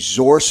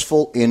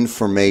resourceful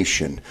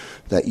information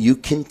that you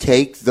can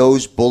take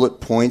those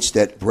bullet points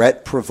that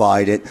Brett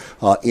provided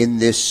in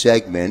this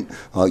segment.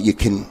 You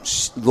can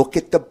look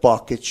at the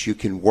buckets, you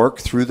can work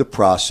through the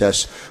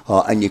process,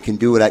 and you can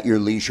do it at your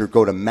leisure.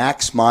 Go to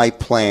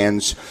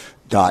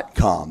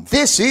MaxMyPlans.com.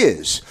 This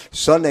is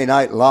Sunday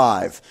Night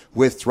Live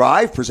with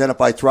Thrive, presented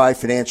by Thrive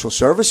Financial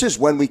Services.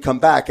 When we come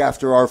back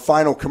after our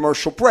final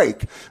commercial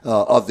break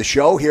of the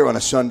show here on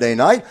a Sunday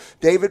night,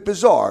 David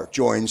Bazaar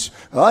joins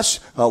us.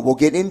 We'll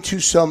get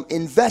into some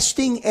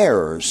investing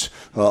errors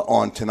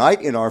on tonight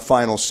in our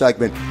final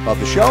segment of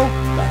the show.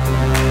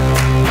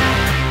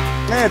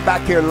 And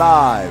back here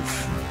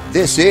live,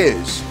 this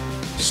is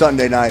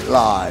Sunday Night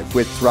Live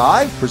with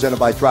Thrive, presented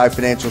by Thrive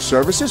Financial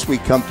Services. We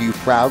come to you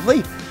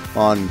proudly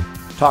on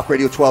Talk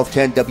Radio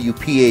 1210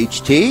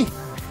 WPHT,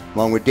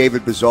 along with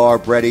David Bazaar,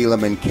 Brett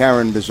Elam, and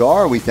Karen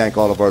Bazaar. We thank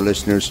all of our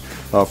listeners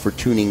for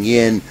tuning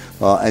in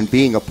and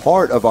being a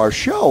part of our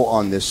show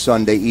on this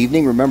Sunday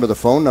evening. Remember the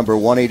phone number,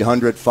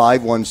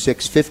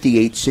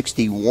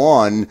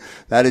 1-800-516-5861.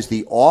 That is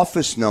the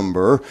office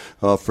number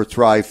for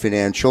Thrive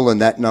Financial, and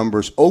that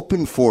number's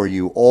open for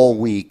you all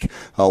week,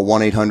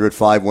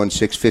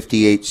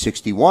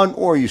 1-800-516-5861,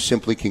 or you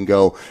simply can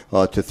go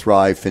to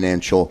Thrive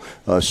Financial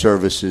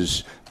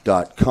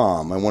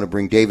Services.com. I want to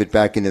bring David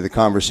back into the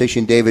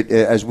conversation. David,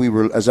 as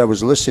I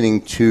was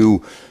listening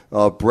to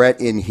Brett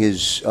in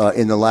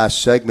the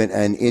last segment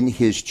and in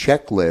his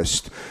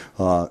checklist,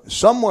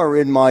 somewhere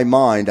in my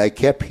mind I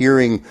kept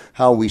hearing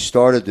how we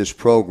started this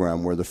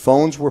program, where the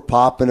phones were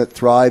popping at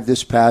Thrive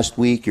this past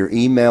week, your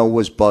email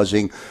was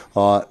buzzing.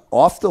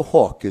 Off the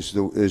hook is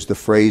the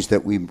phrase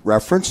that we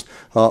referenced,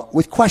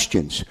 with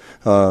questions.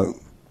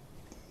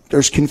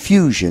 There's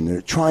confusion.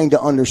 They're trying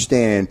to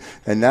understand,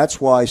 and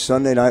that's why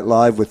Sunday Night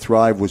Live with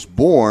Thrive was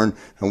born,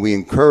 and we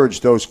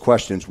encourage those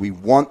questions. We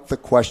want the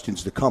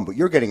questions to come, but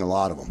you're getting a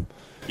lot of them.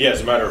 Yeah,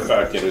 as a matter of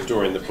fact,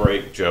 during the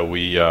break, Joe,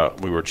 we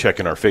were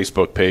checking our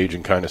Facebook page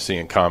and kind of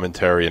seeing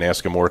commentary and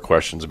asking more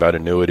questions about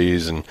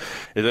annuities. And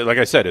like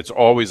I said, it's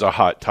always a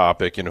hot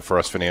topic, for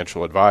us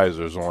financial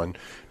advisors on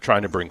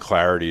trying to bring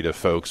clarity to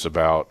folks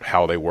about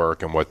how they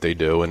work and what they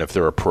do and if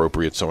they're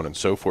appropriate, so on and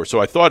so forth. So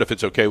I thought, if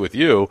it's okay with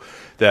you,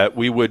 that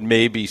we would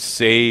maybe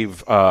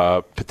save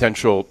the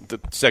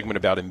segment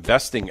about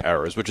investing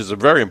errors, which is a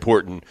very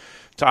important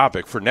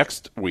topic, for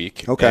next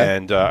week. Okay.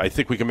 And I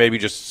think we can maybe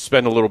just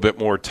spend a little bit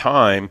more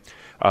time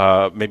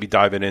maybe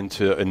diving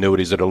into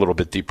annuities at a little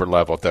bit deeper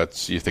level, if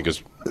that's you think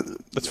is.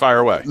 Let's fire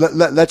away.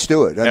 Let's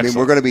do it. Excellent.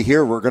 We're going to be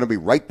here. We're going to be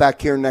right back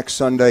here next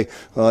Sunday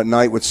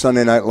night with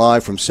Sunday Night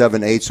Live from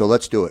 7 to 8, so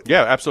let's do it.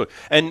 Yeah, absolutely.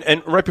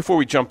 And right before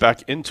we jump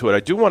back into it,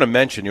 I do want to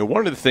mention,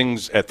 one of the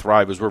things at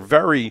Thrive is we're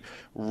very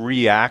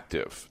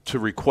reactive to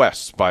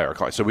requests by our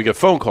clients. So we get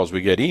phone calls,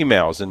 we get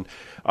emails, and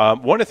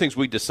one of the things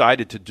we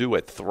decided to do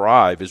at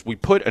Thrive is we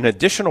put an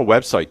additional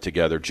website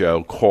together,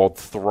 Joe, called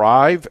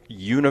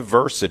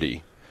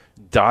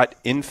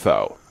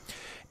thriveuniversity.info.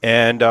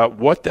 And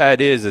what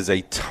that is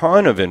a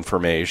ton of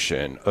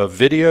information, of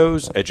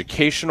videos,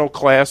 educational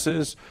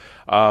classes,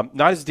 not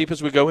as deep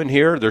as we go in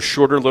here. There's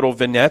shorter little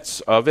vignettes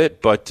of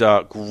it, but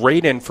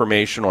great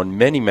information on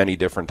many, many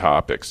different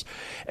topics.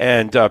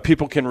 And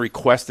people can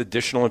request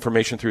additional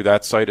information through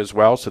that site as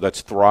well. So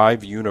that's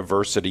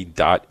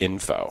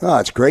thriveuniversity.info. Oh,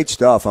 it's great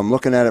stuff. I'm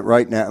looking at it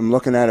right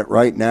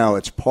now.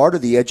 It's part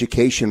of the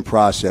education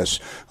process,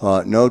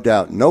 no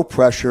doubt. No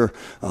pressure.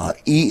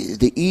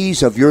 The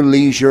ease of your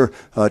leisure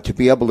to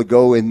be able to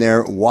go in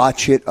there,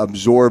 watch it,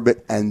 absorb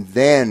it, and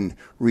then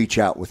reach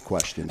out with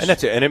questions. And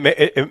that's it. And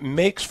it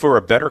makes for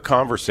a better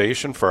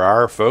conversation for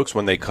our folks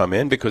when they come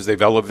in, because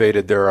they've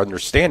elevated their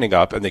understanding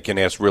up and they can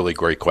ask really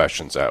great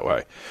questions that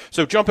way.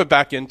 So jumping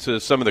back into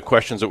some of the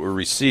questions that were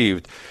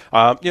received,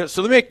 so let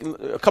me make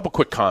a couple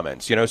quick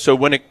comments. So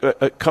when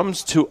it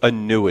comes to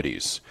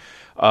annuities,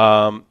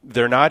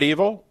 they're not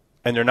evil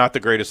and they're not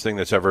the greatest thing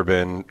that's ever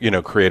been,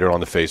 created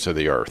on the face of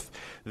the earth.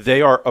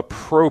 They are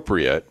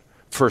appropriate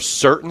for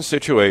certain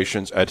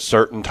situations at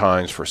certain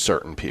times for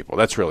certain people.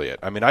 That's really it.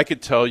 I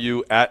could tell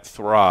you at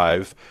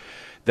Thrive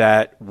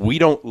that we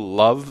don't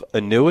love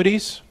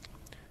annuities,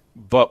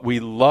 but we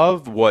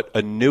love what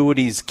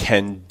annuities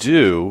can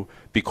do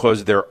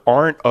because there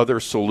aren't other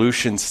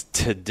solutions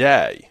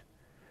today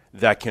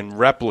that can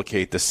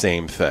replicate the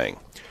same thing.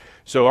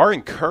 So our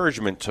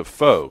encouragement to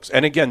folks,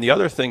 and again, the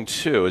other thing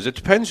too, is it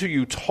depends who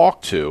you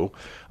talk to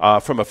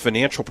from a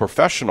financial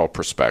professional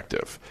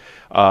perspective.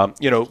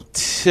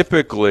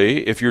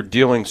 Typically, if you're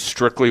dealing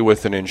strictly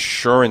with an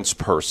insurance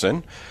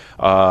person,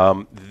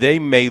 they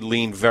may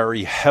lean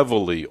very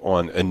heavily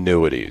on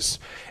annuities.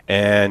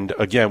 And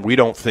again, we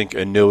don't think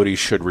annuities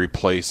should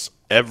replace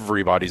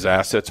everybody's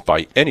assets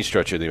by any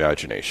stretch of the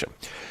imagination.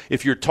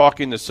 If you're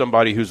talking to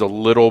somebody who's a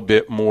little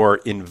bit more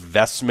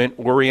investment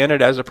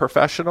oriented as a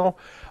professional,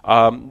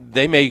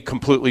 they may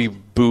completely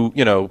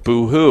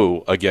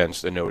boo-hoo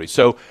against annuities.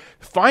 So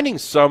finding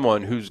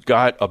someone who's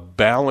got a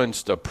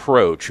balanced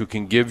approach, who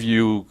can give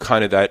you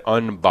kind of that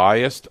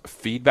unbiased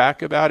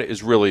feedback about it,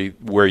 is really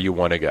where you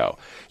want to go.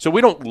 So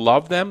we don't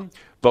love them,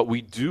 but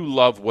we do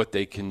love what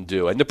they can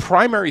do. And the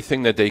primary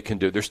thing that they can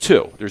do,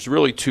 there's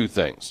really two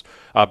things.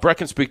 Brett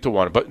can speak to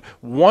one, but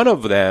one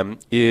of them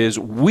is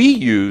we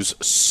use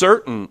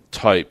certain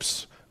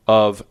types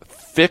of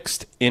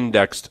fixed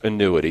indexed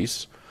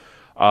annuities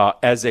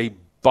as a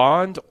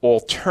bond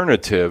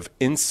alternative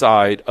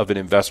inside of an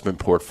investment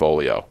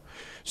portfolio.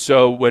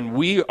 So when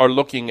we are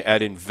looking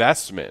at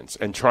investments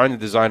and trying to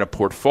design a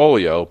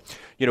portfolio,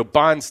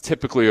 bonds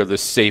typically are the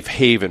safe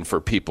haven for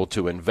people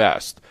to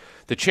invest.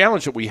 The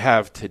challenge that we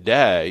have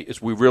today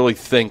is we really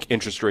think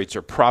interest rates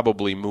are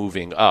probably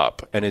moving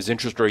up. And as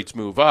interest rates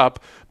move up,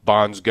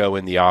 bonds go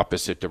in the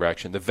opposite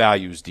direction. The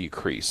values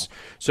decrease.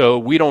 So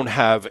we don't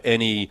have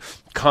any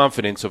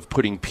confidence of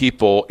putting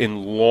people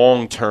in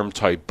long-term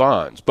type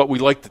bonds. But we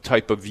like the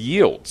type of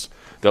yields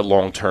that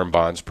long-term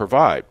bonds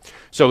provide.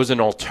 So as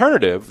an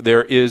alternative,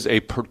 there is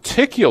a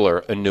particular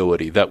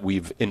annuity that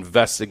we've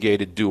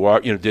investigated,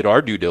 did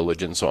our due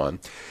diligence on.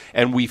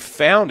 And we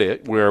found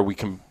it where we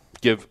can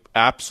give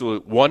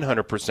absolute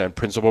 100%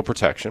 principal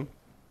protection.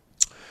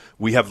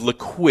 We have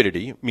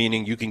liquidity,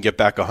 meaning you can get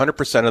back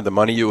 100% of the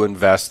money you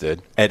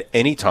invested at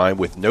any time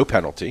with no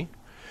penalty.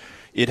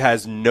 It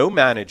has no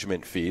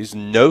management fees,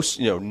 no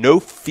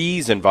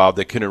fees involved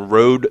that can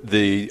erode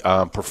the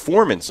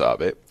performance of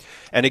it.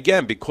 And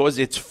again, because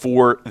it's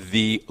for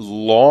the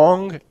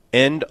long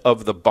end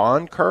of the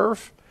bond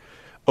curve,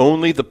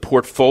 only the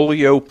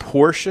portfolio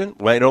portion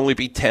might only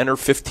be 10 or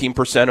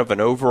 15% of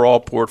an overall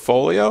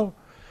portfolio.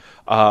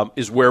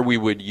 Is where we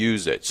would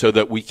use it, so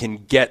that we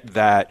can get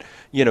that,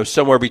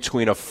 somewhere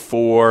between a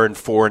 4 and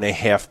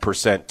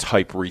 4.5%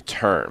 type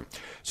return.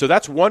 So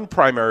that's one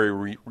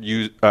primary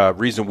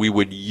reason we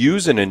would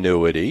use an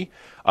annuity.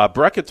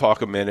 Brett could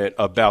talk a minute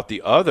about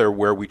the other,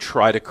 where we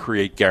try to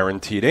create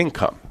guaranteed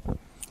income.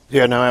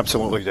 Yeah, no,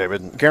 absolutely,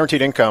 David.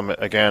 Guaranteed income,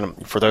 again,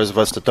 for those of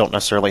us that don't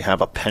necessarily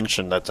have a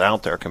pension that's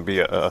out there, can be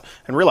and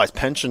realize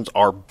pensions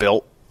are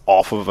built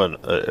off of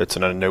it's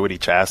an annuity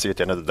chassis at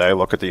the end of the day.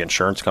 Look at the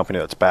insurance company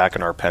that's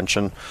backing our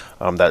pension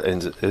that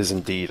is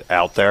indeed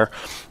out there.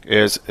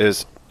 Is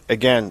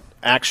again,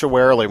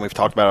 actuarially, and we've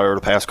talked about it over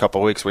the past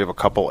couple of weeks, we have a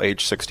couple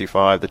age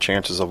 65. The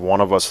chances of one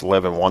of us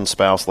living, one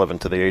spouse living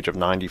to the age of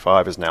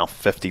 95 is now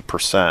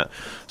 50%.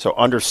 So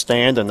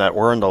understanding that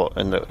we're in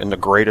the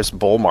greatest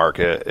bull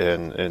market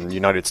in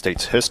United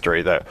States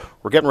history, that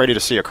we're getting ready to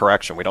see a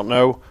correction. We don't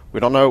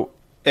know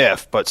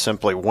if, but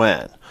simply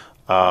when.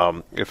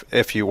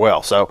 If you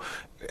will. So,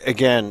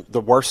 again, the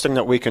worst thing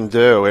that we can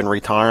do in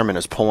retirement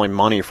is pulling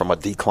money from a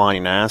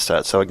declining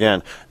asset. So,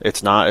 again,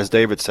 it's not, as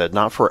David said,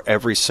 not for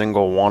every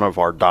single one of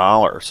our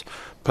dollars,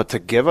 but to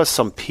give us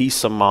some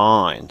peace of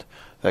mind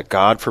that,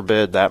 God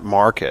forbid, that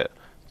market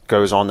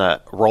goes on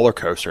that roller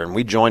coaster, and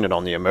we join it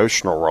on the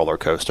emotional roller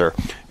coaster,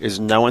 is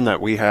knowing that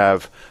we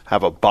have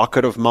a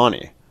bucket of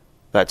money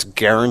that's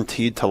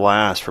guaranteed to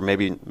last for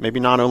maybe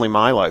not only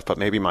my life, but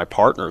maybe my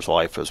partner's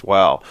life as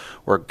well.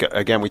 Where,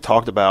 again, we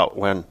talked about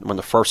when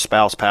the first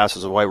spouse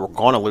passes away, we're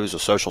going to lose a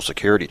Social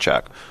Security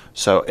check.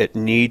 So it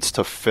needs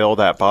to fill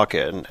that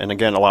bucket. And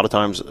again, a lot of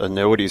times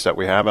annuities that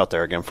we have out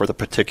there, again, for the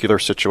particular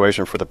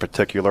situation, for the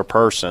particular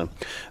person,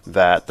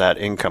 that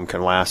income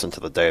can last into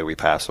the day we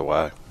pass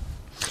away.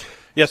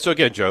 Yeah, so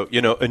again, Joe,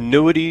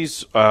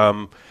 annuities,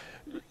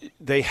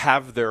 they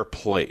have their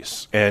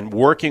place, and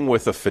working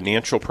with a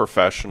financial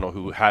professional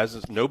who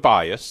has no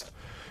bias,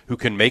 who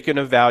can make an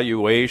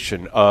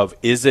evaluation of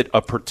is it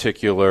a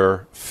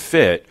particular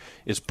fit,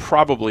 is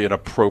probably an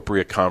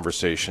appropriate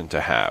conversation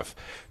to have.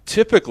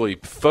 Typically,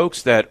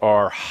 folks that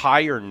are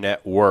higher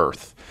net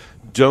worth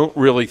don't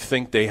really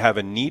think they have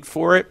a need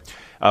for it.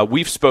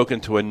 We've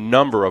spoken to a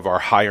number of our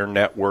higher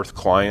net worth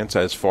clients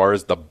as far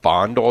as the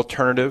bond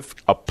alternative,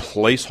 a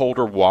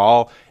placeholder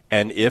while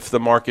And if the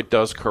market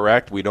does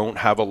correct, we don't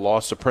have a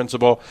loss of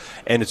principal,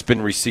 and it's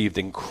been received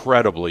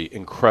incredibly,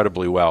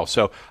 incredibly well.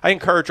 So I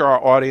encourage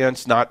our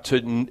audience not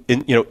to,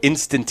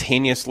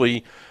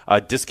 instantaneously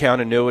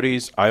discount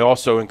annuities. I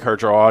also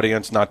encourage our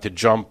audience not to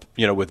jump,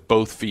 with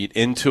both feet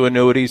into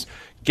annuities.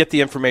 Get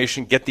the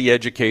information, get the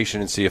education,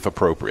 and see if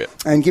appropriate.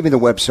 And give me the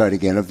website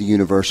again of the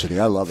university.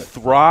 I love it.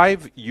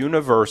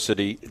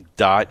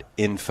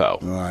 ThriveUniversity.info.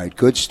 All right,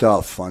 good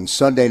stuff on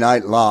Sunday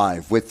Night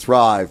Live with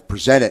Thrive,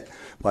 presented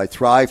by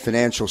Thrive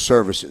Financial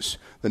Services.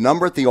 The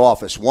number at the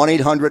office,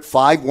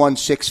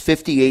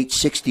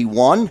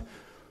 1-800-516-5861.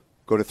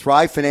 Go to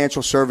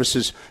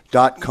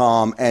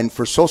thrivefinancialservices.com, and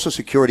for Social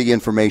Security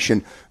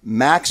information,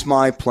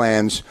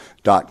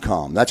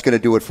 maxmyplans.com. That's going to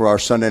do it for our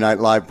Sunday Night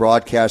Live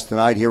broadcast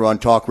tonight here on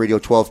Talk Radio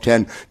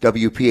 1210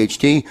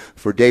 WPHT.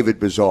 For David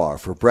Bazaar,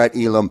 for Brett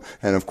Elam,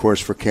 and of course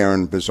for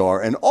Karen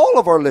Bazaar, and all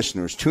of our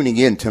listeners tuning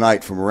in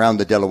tonight from around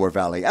the Delaware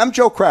Valley. I'm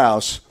Joe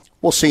Krause.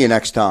 We'll see you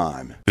next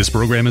time. This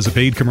program is a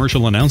paid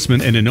commercial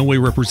announcement and in no way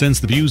represents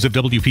the views of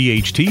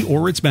WPHT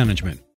or its management.